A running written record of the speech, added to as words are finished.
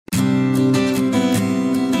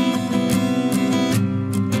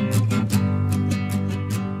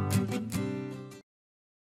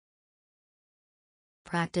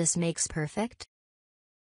Practice makes perfect.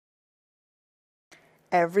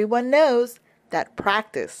 Everyone knows that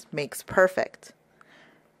practice makes perfect.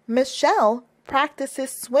 Michelle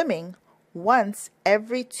practices swimming once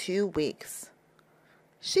every 2 weeks.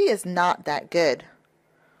 She is not that good.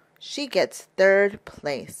 She gets 3rd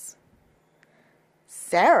place.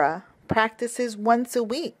 Sarah practices once a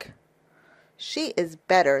week. She is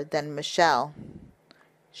better than Michelle.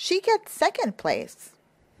 She gets 2nd place.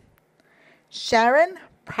 Sharon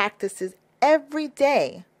practices every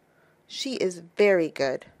day. She is very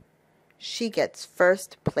good. She gets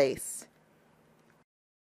 1st place.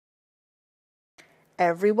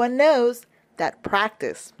 Everyone knows that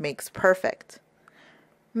practice makes perfect.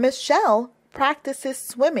 Michelle practices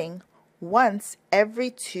swimming once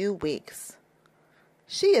every 2 weeks.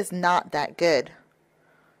 She is not that good.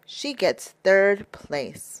 She gets 3rd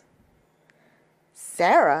place.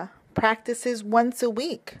 Sarah practices once a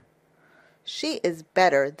week. She is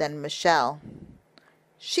better than Michelle.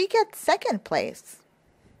 She gets 2nd place.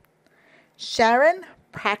 Sharon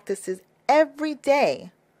practices every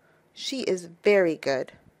day. She is very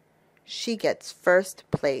good. She gets 1st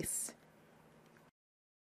place.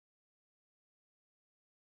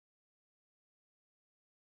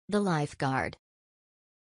 The lifeguard.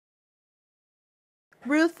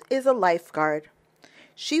 Ruth is a lifeguard.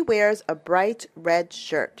 She wears a bright red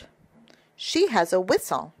shirt. She has a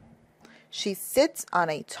whistle. She sits on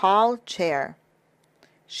a tall chair.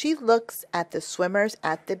 She looks at the swimmers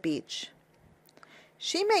at the beach.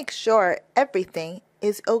 She makes sure everything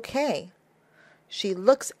is okay. She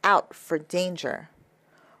looks out for danger.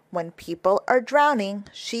 When people are drowning,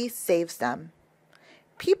 she saves them.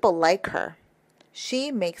 People like her.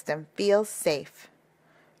 She makes them feel safe.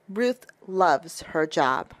 Ruth loves her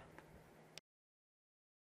job.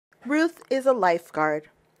 Ruth is a lifeguard.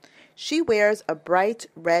 She wears a bright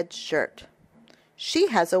red shirt. She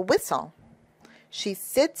has a whistle. She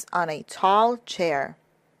sits on a tall chair.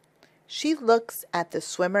 She looks at the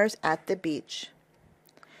swimmers at the beach.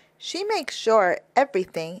 She makes sure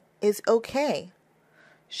everything is okay.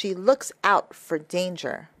 She looks out for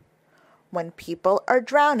danger. When people are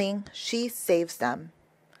drowning, she saves them.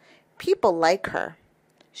 People like her.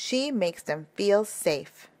 She makes them feel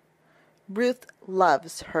safe. Ruth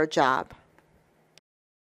loves her job.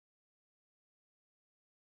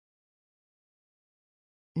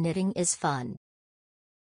 Knitting is fun.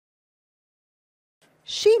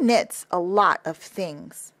 She knits a lot of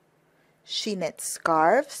things. She knits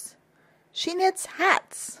scarves. She knits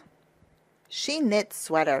hats. She knits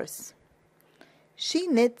sweaters. She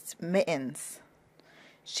knits mittens.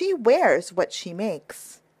 She wears what she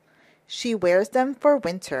makes. She wears them for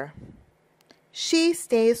winter. She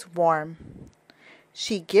stays warm.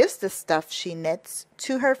 She gives the stuff she knits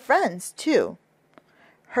to her friends, too.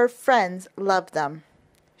 Her friends love them.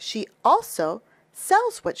 She also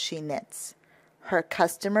sells what she knits. Her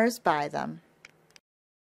customers buy them.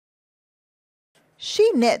 She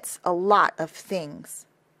knits a lot of things.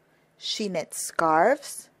 She knits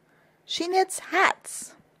scarves. She knits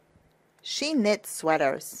hats. She knits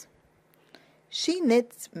sweaters. She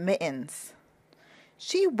knits mittens.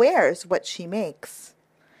 She wears what she makes.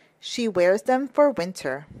 She wears them for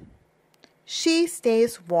winter. She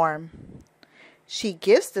stays warm. She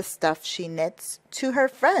gives the stuff she knits to her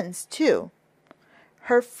friends, too.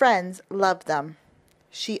 Her friends love them.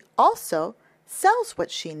 She also sells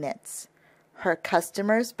what she knits. Her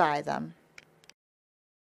customers buy them.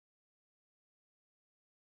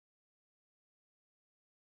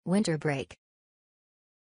 Winter break.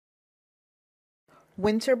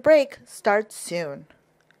 Winter break starts soon.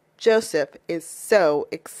 Joseph is so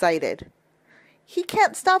excited. He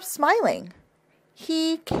can't stop smiling.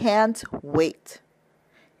 He can't wait.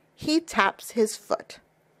 He taps his foot.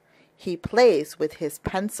 He plays with his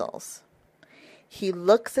pencils. He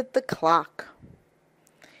looks at the clock.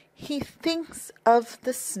 He thinks of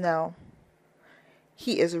the snow.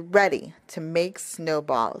 He is ready to make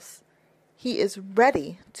snowballs. He is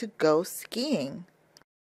ready to go skiing.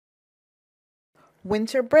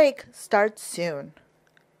 Winter break starts soon.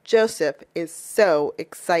 Joseph is so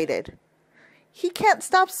excited. He can't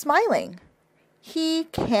stop smiling. He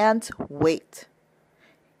can't wait.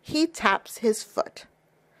 He taps his foot.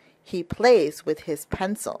 He plays with his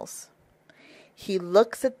pencils. He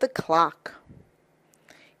looks at the clock.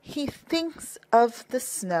 He thinks of the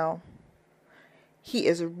snow. He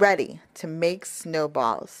is ready to make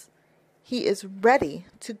snowballs. He is ready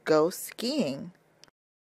to go skiing.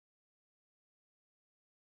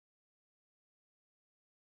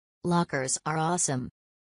 Lockers are awesome.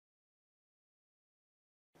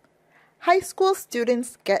 High school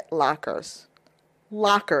students get lockers.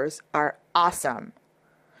 Lockers are awesome.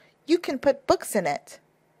 You can put books in it.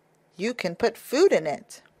 You can put food in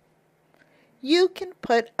it. You can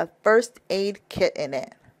put a first aid kit in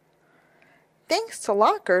it. Thanks to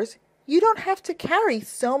lockers, you don't have to carry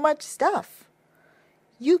so much stuff.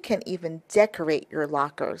 You can even decorate your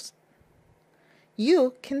lockers.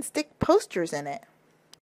 You can stick posters in it.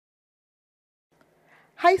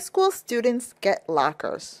 High school students get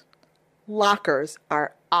lockers. Lockers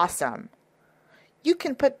are awesome. You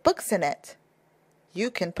can put books in it.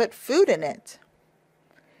 You can put food in it.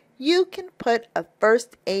 You can put a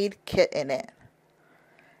first aid kit in it.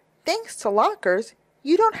 Thanks to lockers,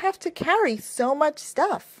 you don't have to carry so much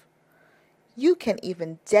stuff. You can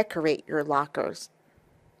even decorate your lockers.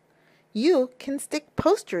 You can stick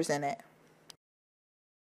posters in it.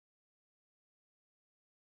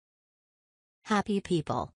 Happy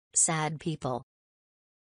people, sad people.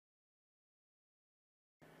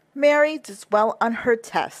 Mary does well on her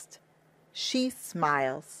test. She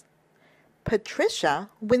smiles. Patricia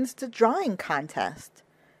wins the drawing contest.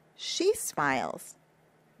 She smiles.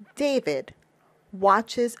 David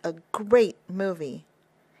watches a great movie.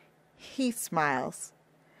 He smiles.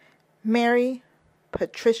 Mary,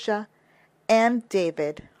 Patricia, and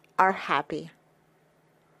David are happy.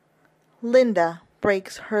 Linda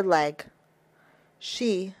breaks her leg.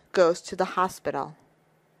 She goes to the hospital.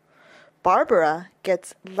 Barbara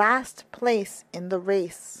gets last place in the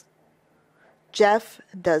race. Jeff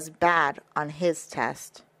does bad on his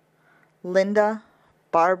test. Linda,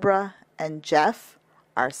 Barbara, and Jeff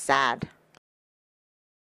are sad.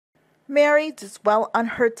 Mary does well on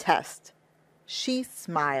her test. She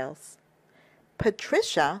smiles.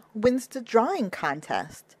 Patricia wins the drawing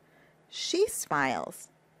contest. She smiles.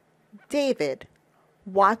 David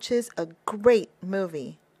watches a great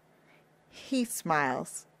movie. He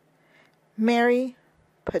smiles. Mary,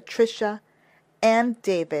 Patricia, and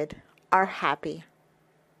David are happy.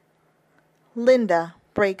 Linda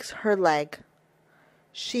breaks her leg.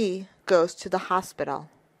 She goes to the hospital.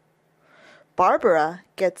 Barbara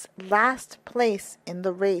gets last place in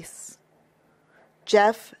the race.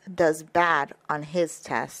 Jeff does bad on his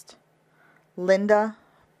test. Linda,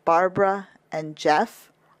 Barbara, and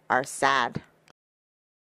Jeff are sad.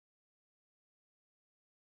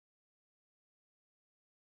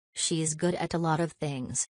 She's good at a lot of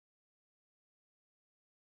things.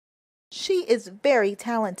 She is very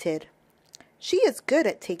talented. She is good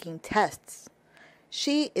at taking tests.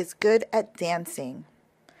 She is good at dancing.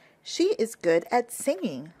 She is good at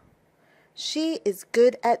singing. She is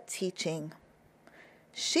good at teaching.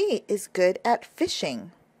 She is good at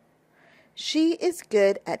fishing. She is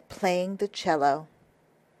good at playing the cello.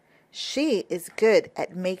 She is good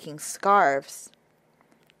at making scarves.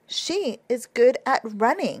 She is good at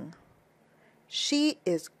running. She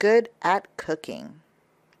is good at cooking.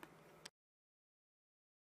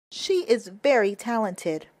 She is very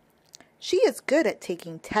talented. She is good at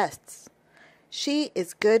taking tests. She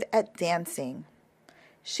is good at dancing.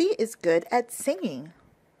 She is good at singing.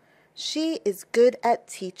 She is good at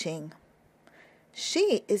teaching.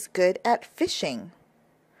 She is good at fishing.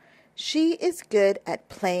 She is good at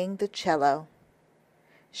playing the cello.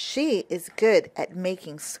 She is good at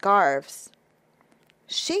making scarves.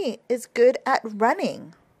 She is good at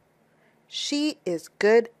running. She is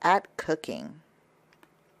good at cooking.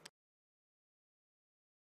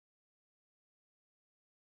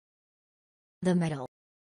 The medal.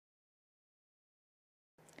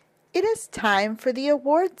 It is time for the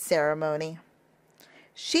award ceremony.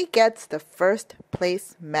 She gets the first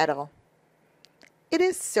place medal. It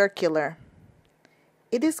is circular.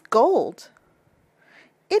 It is gold.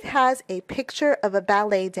 It has a picture of a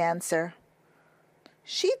ballet dancer.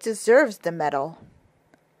 She deserves the medal.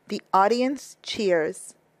 The audience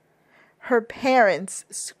cheers. Her parents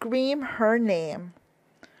scream her name.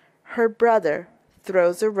 Her brother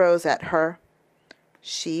throws a rose at her.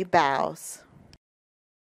 She bows.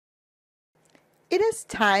 It is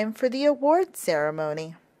time for the award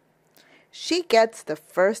ceremony. She gets the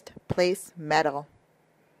first place medal.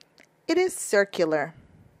 It is circular.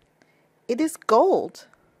 It is gold.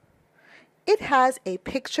 It has a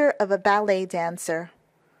picture of a ballet dancer.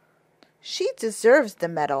 She deserves the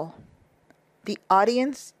medal. The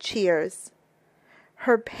audience cheers.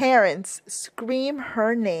 Her parents scream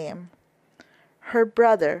her name. Her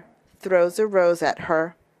brother throws a rose at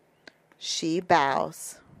her. She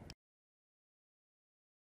bows.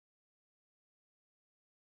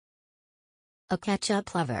 A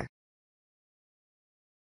ketchup lover.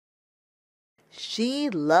 She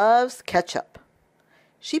loves ketchup.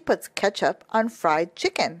 She puts ketchup on fried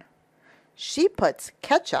chicken. She puts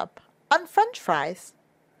ketchup on French fries.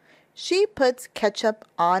 She puts ketchup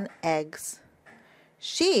on eggs.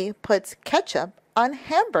 She puts ketchup on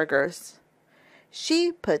hamburgers.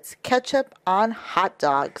 She puts ketchup on hot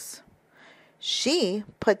dogs. She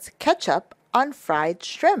puts ketchup on fried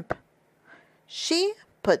shrimp. She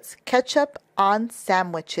puts ketchup on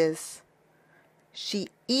sandwiches. She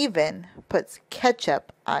even puts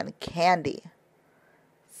ketchup on candy.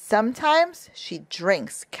 Sometimes she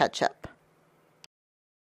drinks ketchup.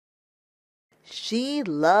 She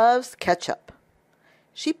loves ketchup.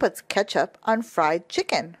 She puts ketchup on fried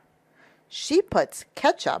chicken. She puts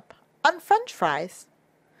ketchup on French fries.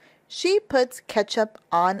 She puts ketchup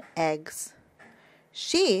on eggs.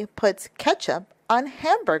 She puts ketchup on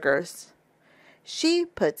hamburgers. She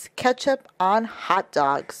puts ketchup on hot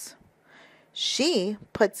dogs. She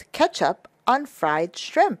puts ketchup on fried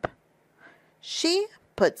shrimp. She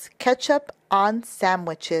puts ketchup on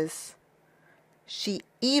sandwiches. She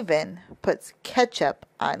even puts ketchup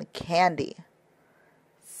on candy.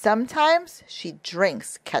 Sometimes she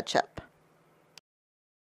drinks ketchup.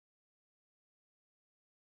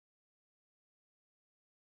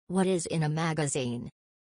 What is in a magazine?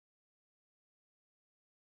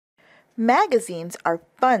 Magazines are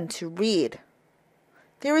fun to read.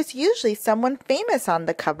 There is usually someone famous on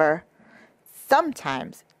the cover.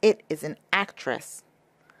 Sometimes it is an actress.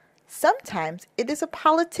 Sometimes it is a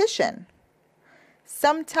politician.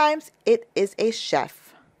 Sometimes it is a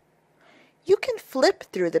chef. You can flip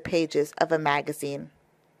through the pages of a magazine.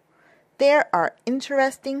 There are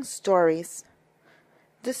interesting stories.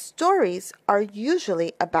 The stories are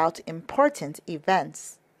usually about important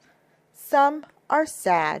events. Some are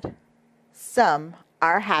sad. Some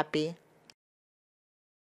are happy.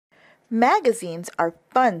 Magazines are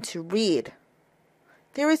fun to read.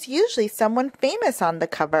 There is usually someone famous on the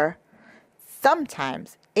cover.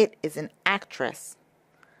 Sometimes it is an actress.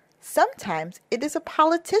 Sometimes it is a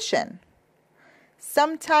politician.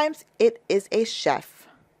 Sometimes it is a chef.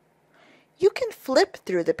 You can flip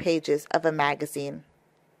through the pages of a magazine.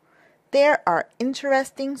 There are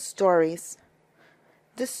interesting stories.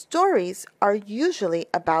 The stories are usually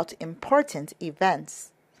about important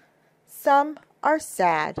events. Some are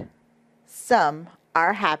sad. Some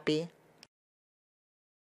are happy.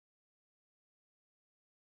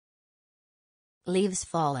 Leaves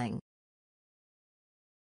falling.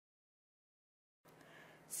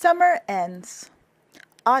 Summer ends.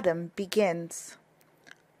 Autumn begins.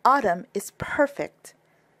 Autumn is perfect.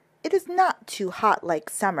 It is not too hot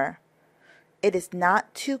like summer. It is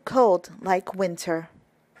not too cold like winter.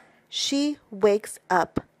 She wakes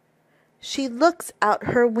up. She looks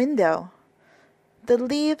out her window. The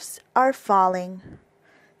leaves are falling.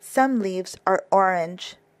 Some leaves are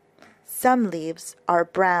orange. Some leaves are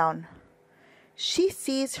brown. She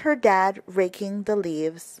sees her dad raking the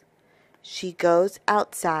leaves. She goes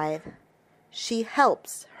outside. She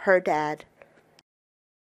helps her dad.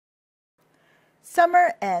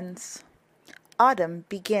 Summer ends. Autumn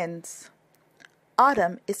begins.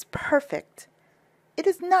 Autumn is perfect. It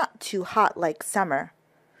is not too hot like summer.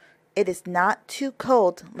 It is not too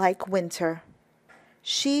cold like winter.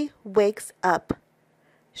 She wakes up.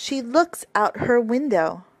 She looks out her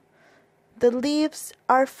window. The leaves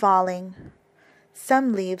are falling.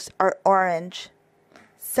 Some leaves are orange.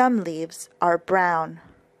 Some leaves are brown.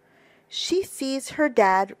 She sees her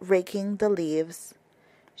dad raking the leaves.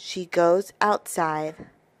 She goes outside.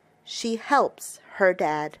 She helps her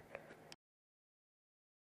dad.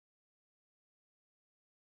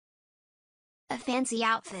 A fancy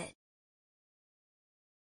outfit.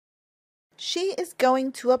 She is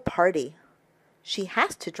going to a party. She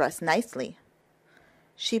has to dress nicely.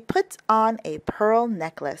 She puts on a pearl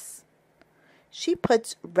necklace. She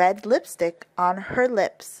puts red lipstick on her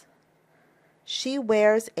lips. She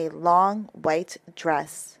wears a long white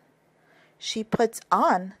dress. She puts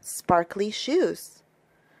on sparkly shoes.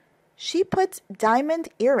 She puts diamond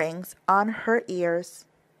earrings on her ears.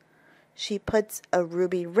 She puts a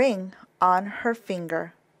ruby ring on her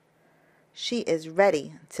finger. She is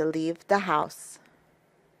ready to leave the house.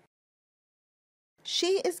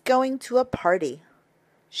 She is going to a party.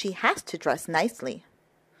 She has to dress nicely.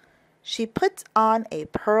 She puts on a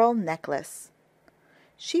pearl necklace.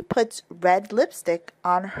 She puts red lipstick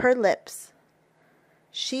on her lips.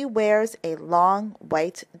 She wears a long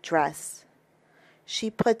white dress.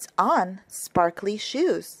 She puts on sparkly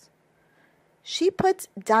shoes. She puts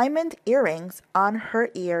diamond earrings on her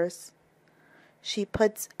ears. She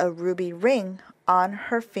puts a ruby ring on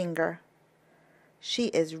her finger. She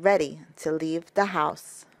is ready to leave the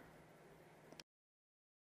house.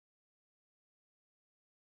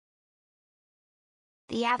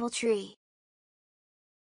 The apple tree.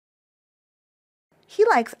 He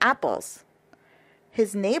likes apples.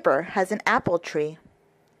 His neighbor has an apple tree.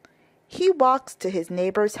 He walks to his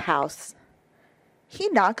neighbor's house. He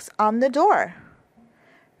knocks on the door.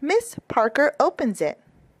 Miss Parker opens it.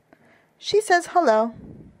 She says hello.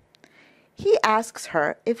 He asks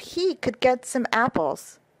her if he could get some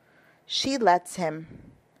apples. She lets him.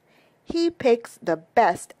 He picks the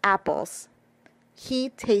best apples. He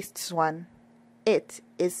tastes one. It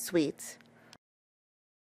is sweet.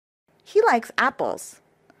 He likes apples.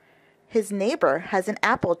 His neighbor has an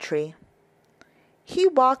apple tree. He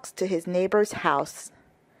walks to his neighbor's house.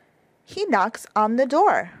 He knocks on the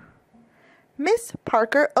door. Miss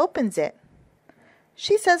Parker opens it.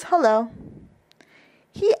 She says hello.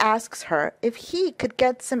 He asks her if he could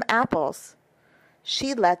get some apples.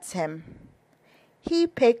 She lets him. He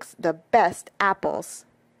picks the best apples.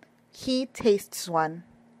 He tastes one.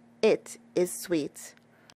 It is sweet.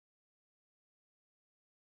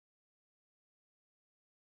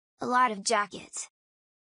 A lot of jackets.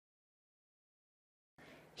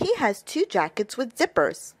 He has 2 jackets with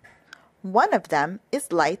zippers. One of them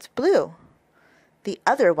is light blue. The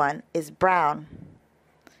other one is brown.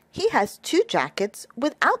 He has 2 jackets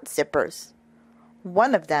without zippers.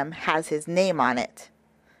 One of them has his name on it.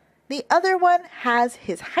 The other one has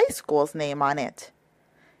his high school's name on it.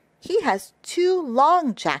 He has 2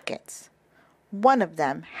 long jackets. One of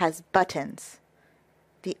them has buttons.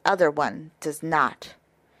 The other one does not.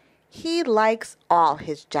 He likes all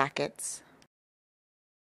his jackets.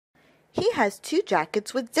 He has 2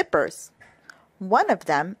 jackets with zippers. One of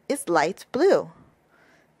them is light blue.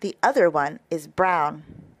 The other one is brown.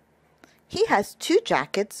 He has 2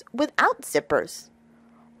 jackets without zippers.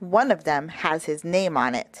 One of them has his name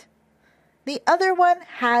on it. The other one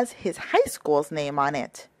has his high school's name on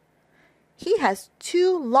it. He has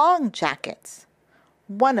 2 long jackets.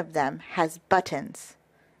 One of them has buttons.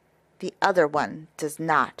 The other one does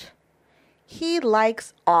not. He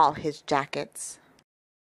likes all his jackets.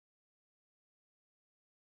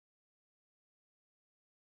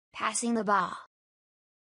 Passing the ball.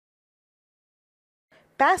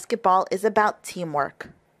 Basketball is about teamwork.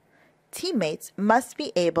 Teammates must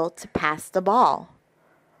be able to pass the ball.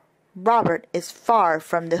 Robert is far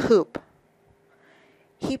from the hoop.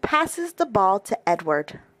 He passes the ball to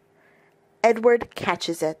Edward. Edward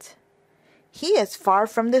catches it. He is far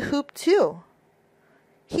from the hoop too.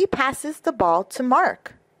 He passes the ball to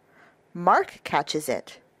Mark. Mark catches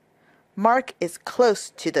it. Mark is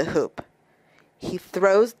close to the hoop. He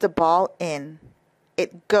throws the ball in.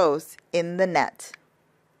 It goes in the net.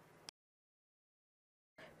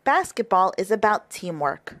 Basketball is about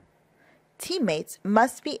teamwork. Teammates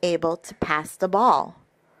must be able to pass the ball.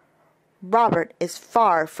 Robert is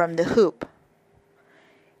far from the hoop.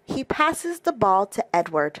 He passes the ball to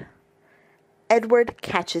Edward. Edward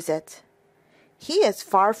catches it. He is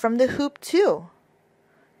far from the hoop too.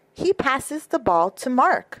 He passes the ball to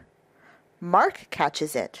Mark. Mark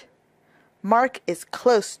catches it. Mark is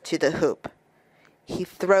close to the hoop. He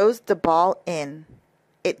throws the ball in.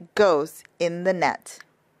 It goes in the net.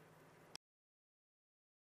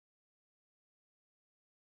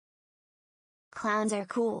 Clowns are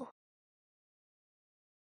cool.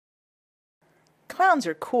 Clowns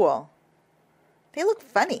are cool. They look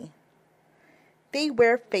funny. They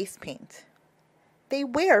wear face paint. They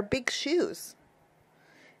wear big shoes.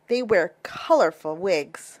 They wear colorful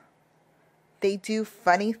wigs. They do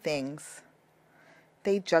funny things.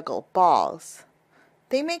 They juggle balls.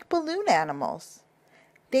 They make balloon animals.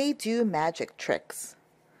 They do magic tricks.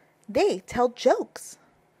 They tell jokes.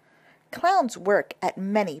 Clowns work at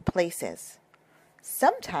many places.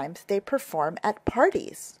 Sometimes they perform at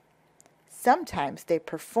parties. Sometimes they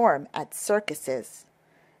perform at circuses.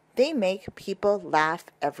 They make people laugh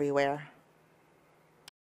everywhere.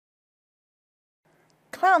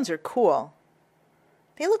 Clowns are cool.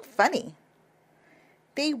 They look funny.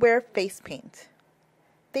 They wear face paint.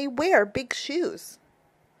 They wear big shoes.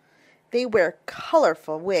 They wear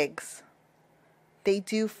colorful wigs. They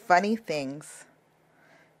do funny things.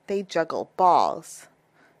 They juggle balls.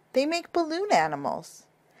 They make balloon animals.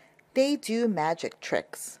 They do magic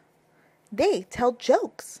tricks. They tell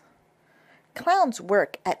jokes. Clowns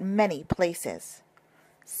work at many places.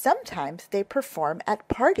 Sometimes they perform at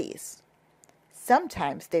parties.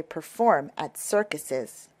 Sometimes they perform at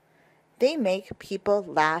circuses. They make people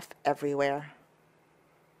laugh everywhere.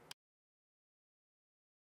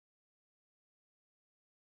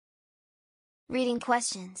 Reading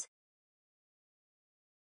questions.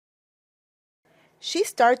 She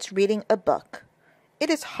starts reading a book. It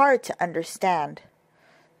is hard to understand.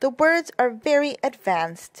 The words are very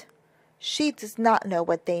advanced. She does not know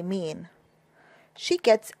what they mean. She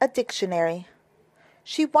gets a dictionary.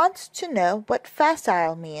 She wants to know what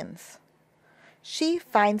facile means. She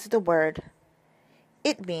finds the word.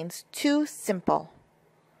 It means too simple.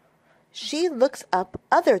 She looks up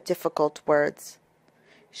other difficult words.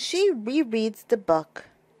 She rereads the book.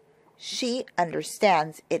 She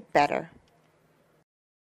understands it better.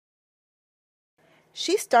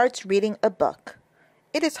 She starts reading a book.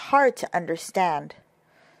 It is hard to understand.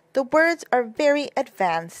 The words are very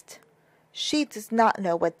advanced. She does not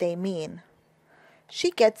know what they mean.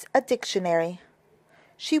 She gets a dictionary.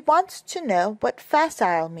 She wants to know what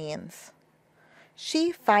facile means.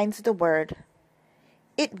 She finds the word.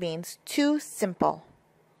 It means too simple.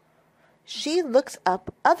 She looks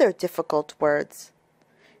up other difficult words.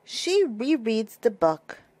 She rereads the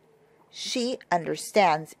book. She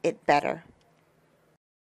understands it better.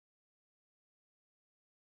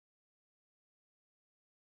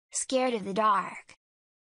 Scared of the dark.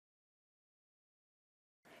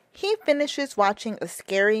 He finishes watching a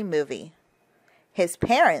scary movie. His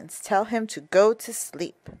parents tell him to go to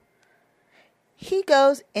sleep. He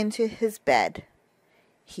goes into his bed.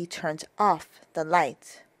 He turns off the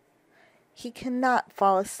light. He cannot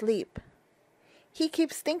fall asleep. He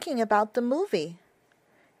keeps thinking about the movie.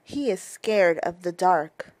 He is scared of the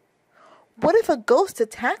dark. What if a ghost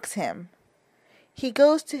attacks him? He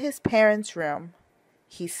goes to his parents' room.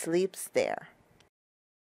 He sleeps there.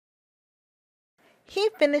 He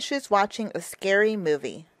finishes watching a scary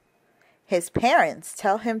movie. His parents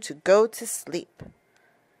tell him to go to sleep.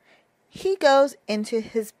 He goes into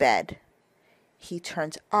his bed. He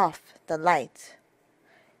turns off the light.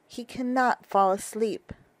 He cannot fall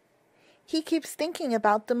asleep. He keeps thinking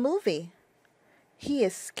about the movie. He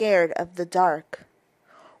is scared of the dark.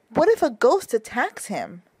 What if a ghost attacks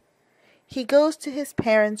him? He goes to his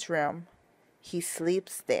parents' room. He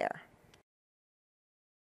sleeps there.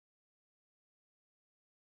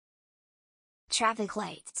 Traffic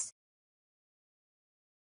lights.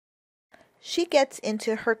 She gets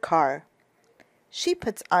into her car. She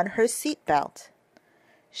puts on her seatbelt.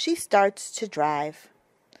 She starts to drive.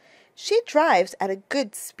 She drives at a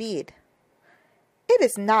good speed. It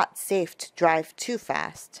is not safe to drive too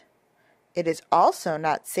fast. It is also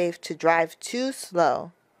not safe to drive too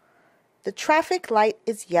slow. The traffic light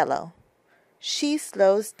is yellow. She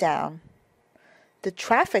slows down. The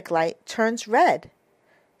traffic light turns red.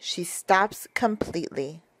 She stops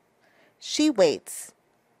completely. She waits.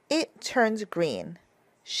 It turns green.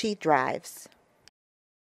 She drives.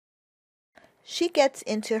 She gets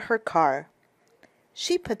into her car.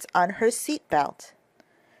 She puts on her seatbelt.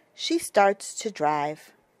 She starts to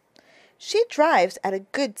drive. She drives at a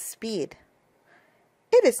good speed.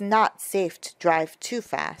 It is not safe to drive too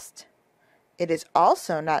fast. It is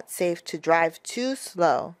also not safe to drive too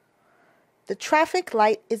slow. The traffic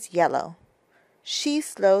light is yellow. She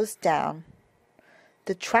slows down.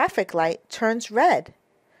 The traffic light turns red.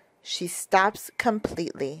 She stops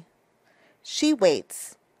completely. She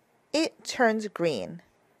waits. It turns green.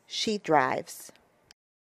 She drives.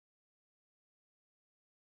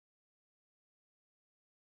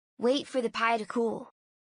 Wait for the pie to cool.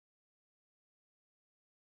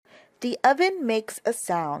 The oven makes a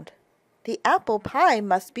sound. The apple pie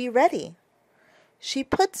must be ready. She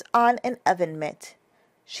puts on an oven mitt.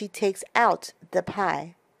 She takes out the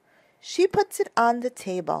pie. She puts it on the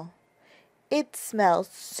table. It smells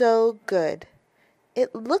so good.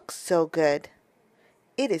 It looks so good.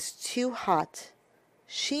 It is too hot.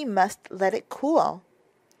 She must let it cool.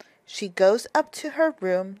 She goes up to her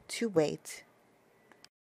room to wait.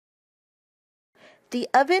 The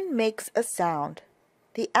oven makes a sound.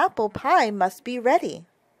 The apple pie must be ready.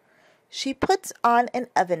 She puts on an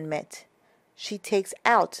oven mitt. She takes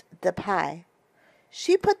out the pie.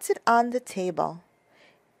 She puts it on the table.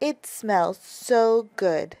 It smells so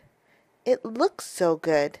good. It looks so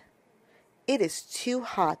good. It is too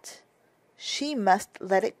hot. She must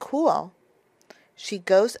let it cool. She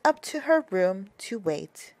goes up to her room to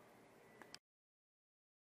wait.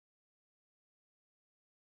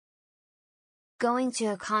 Going to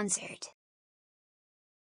a concert.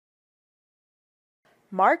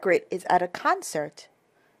 Margaret is at a concert.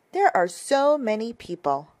 There are so many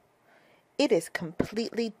people. It is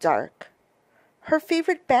completely dark. Her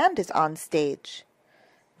favorite band is on stage.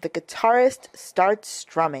 The guitarist starts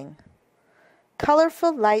strumming.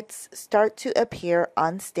 Colorful lights start to appear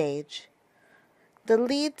on stage. The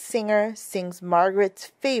lead singer sings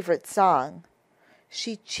Margaret's favorite song.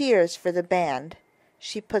 She cheers for the band.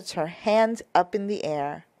 She puts her hands up in the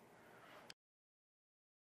air.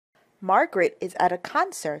 Margaret is at a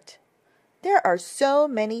concert. There are so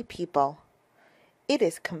many people. It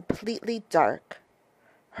is completely dark.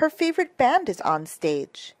 Her favorite band is on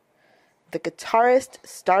stage. The guitarist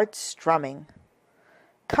starts strumming.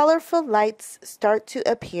 Colorful lights start to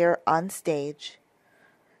appear on stage.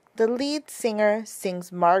 The lead singer sings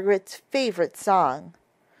Margaret's favorite song.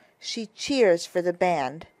 She cheers for the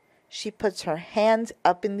band. She puts her hands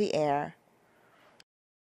up in the air.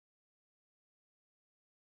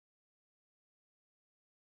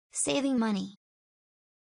 Saving money.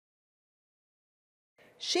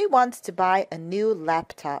 She wants to buy a new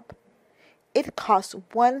laptop. It costs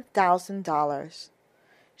 $1,000.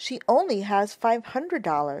 She only has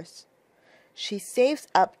 $500. She saves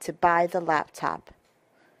up to buy the laptop.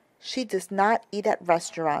 She does not eat at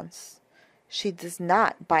restaurants. She does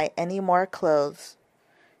not buy any more clothes.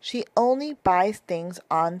 She only buys things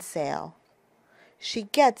on sale. She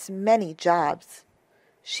gets many jobs.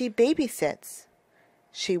 She babysits.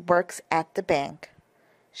 She works at the bank.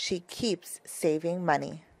 She keeps saving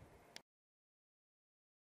money.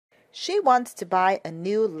 She wants to buy a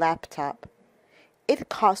new laptop. It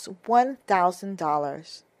costs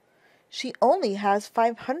 $1,000. She only has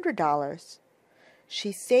 $500.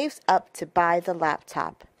 She saves up to buy the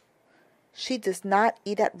laptop. She does not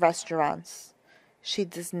eat at restaurants. She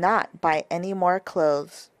does not buy any more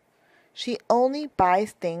clothes. She only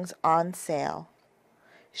buys things on sale.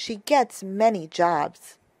 She gets many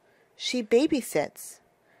jobs. She babysits.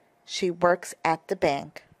 She works at the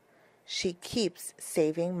bank. She keeps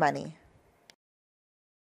saving money.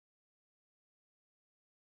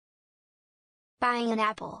 Buying an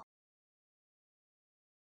apple.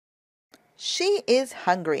 She is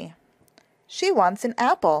hungry. She wants an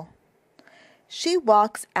apple. She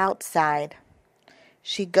walks outside.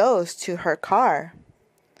 She goes to her car.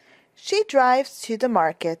 She drives to the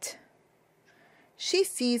market. She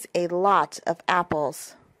sees a lot of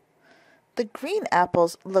apples. The green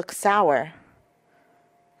apples look sour.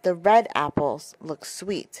 The red apples look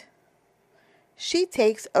sweet. She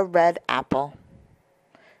takes a red apple.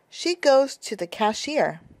 She goes to the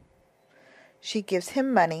cashier. She gives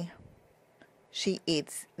him money. She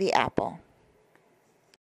eats the apple.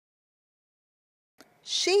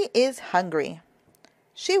 She is hungry.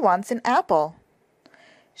 She wants an apple.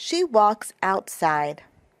 She walks outside.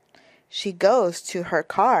 She goes to her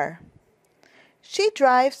car. She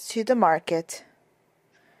drives to the market.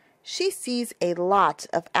 She sees a lot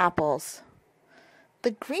of apples.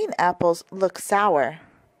 The green apples look sour.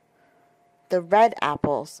 The red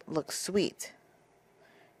apples look sweet.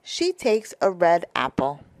 She takes a red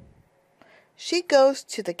apple. She goes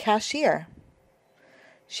to the cashier.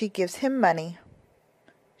 She gives him money.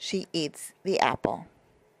 She eats the apple.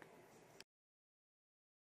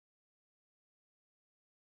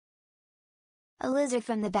 A lizard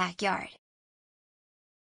from the backyard.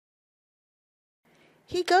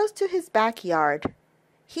 He goes to his backyard.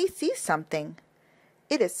 He sees something.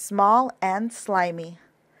 It is small and slimy.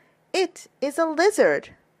 It is a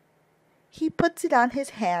lizard. He puts it on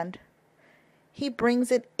his hand. He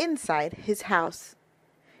brings it inside his house.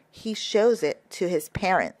 He shows it to his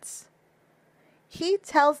parents. He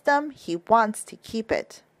tells them he wants to keep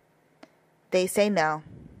it. They say no.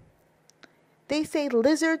 They say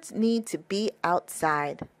lizards need to be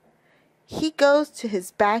outside. He goes to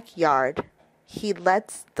his backyard. He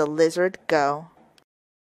lets the lizard go.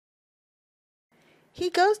 He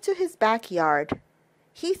goes to his backyard.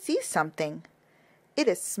 He sees something. It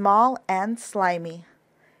is small and slimy.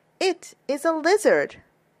 It is a lizard.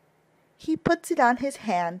 He puts it on his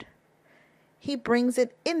hand. He brings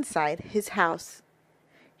it inside his house.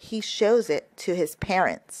 He shows it to his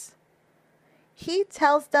parents. He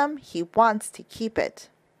tells them he wants to keep it.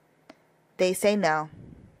 They say no.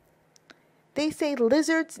 They say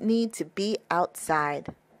lizards need to be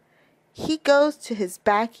outside. He goes to his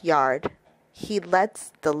backyard. He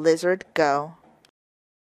lets the lizard go.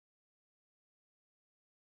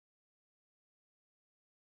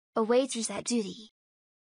 A waitress at duty.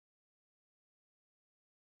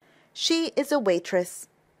 She is a waitress.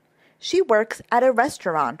 She works at a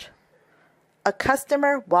restaurant. A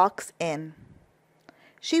customer walks in.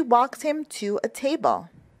 She walks him to a table.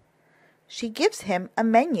 She gives him a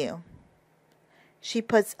menu. She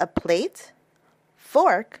puts a plate,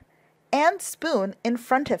 fork, and spoon in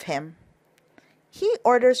front of him. He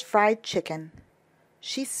orders fried chicken.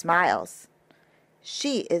 She smiles.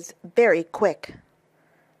 She is very quick.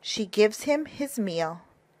 She gives him his meal.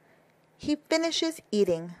 He finishes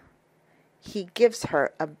eating. He gives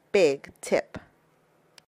her a big tip.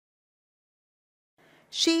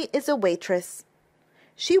 She is a waitress.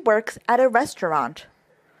 She works at a restaurant.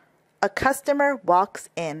 A customer walks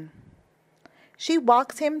in. She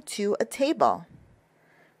walks him to a table.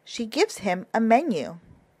 She gives him a menu.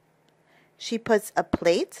 She puts a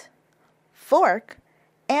plate, fork,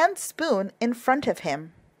 and spoon in front of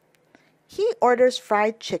him. He orders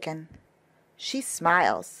fried chicken. She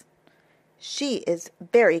smiles. She is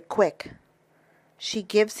very quick. She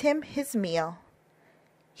gives him his meal.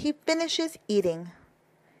 He finishes eating.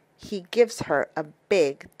 He gives her a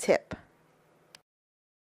big tip.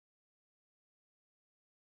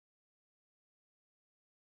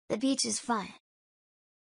 The beach is fun.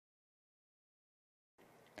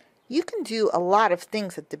 You can do a lot of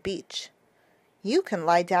things at the beach. You can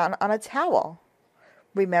lie down on a towel.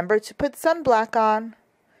 Remember to put sunblock on.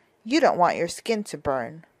 You don't want your skin to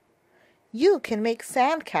burn. You can make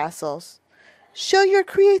sand castles. Show your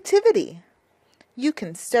creativity. You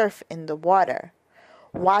can surf in the water.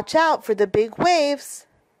 Watch out for the big waves.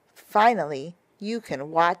 Finally, you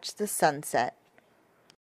can watch the sunset.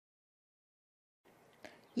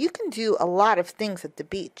 You can do a lot of things at the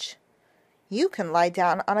beach. You can lie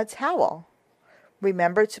down on a towel.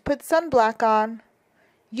 Remember to put sunblock on.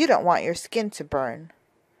 You don't want your skin to burn.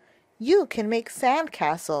 You can make sand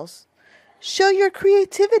castles. Show your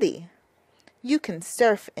creativity. You can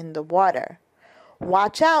surf in the water.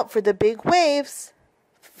 Watch out for the big waves.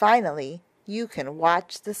 Finally, you can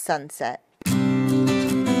watch the sunset.